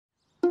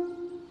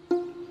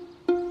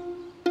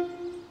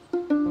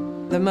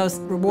The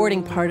most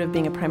rewarding part of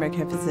being a primary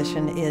care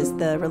physician is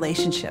the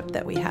relationship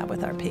that we have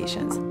with our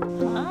patients.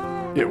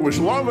 It was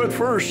love at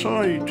first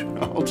sight,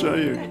 I'll tell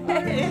you.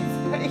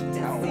 It's great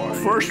to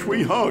see. First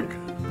we hug.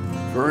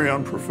 Very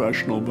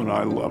unprofessional, but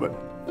I love it.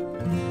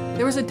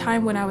 There was a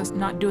time when I was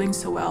not doing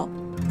so well,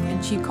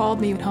 and she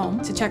called me at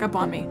home to check up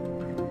on me.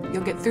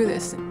 You'll get through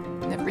this,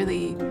 and it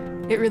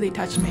really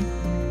touched me.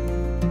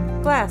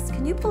 Glass,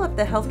 can you pull up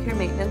the healthcare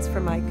maintenance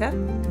for Micah?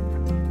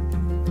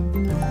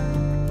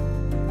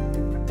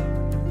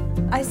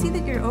 I see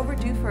that you're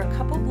overdue for a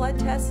couple blood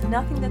tests,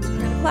 nothing that's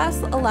critical. Glass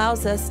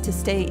allows us to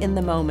stay in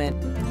the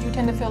moment. You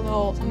tend to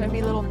feel maybe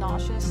a little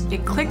nauseous.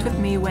 It clicked with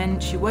me when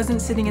she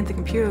wasn't sitting at the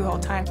computer the whole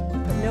time.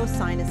 But no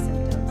sinus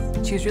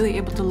symptoms. She was really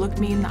able to look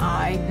me in the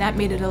eye, and that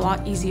made it a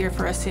lot easier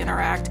for us to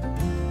interact.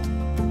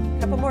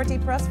 Couple more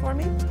deep breaths for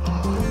me.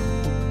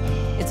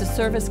 It's a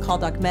service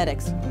called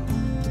Augmetics.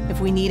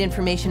 If we need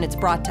information, it's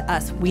brought to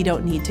us. We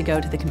don't need to go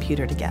to the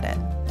computer to get it.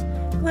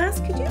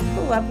 Glass, could you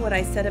pull up what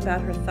I said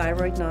about her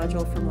thyroid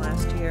nodule from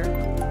last year?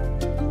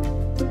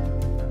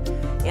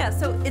 Yeah,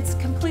 so it's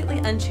completely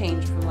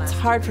unchanged from last year. It's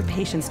hard for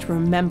patients to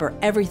remember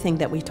everything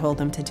that we told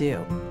them to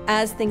do.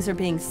 As things are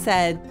being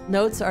said,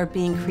 notes are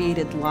being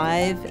created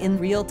live in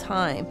real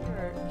time.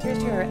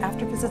 Here's your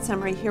after-visit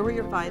summary. Here were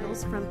your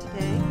vitals from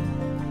today.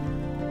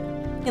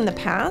 In the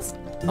past,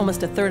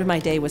 almost a third of my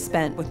day was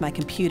spent with my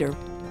computer.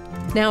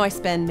 Now I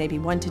spend maybe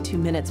 1 to 2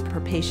 minutes per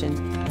patient.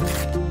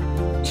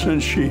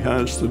 Since she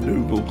has the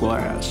Google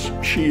Glass,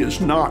 she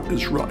is not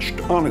as rushed,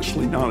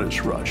 honestly not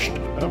as rushed.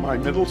 My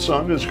middle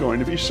son is going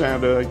to be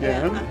Santa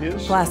again.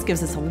 Glass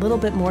gives us a little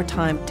bit more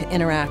time to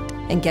interact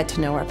and get to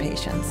know our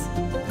patients.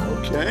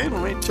 Okay,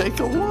 let me take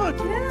a look.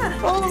 Yeah.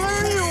 Oh,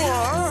 there you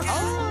are.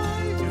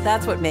 Hi.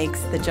 That's what makes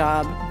the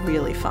job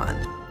really fun.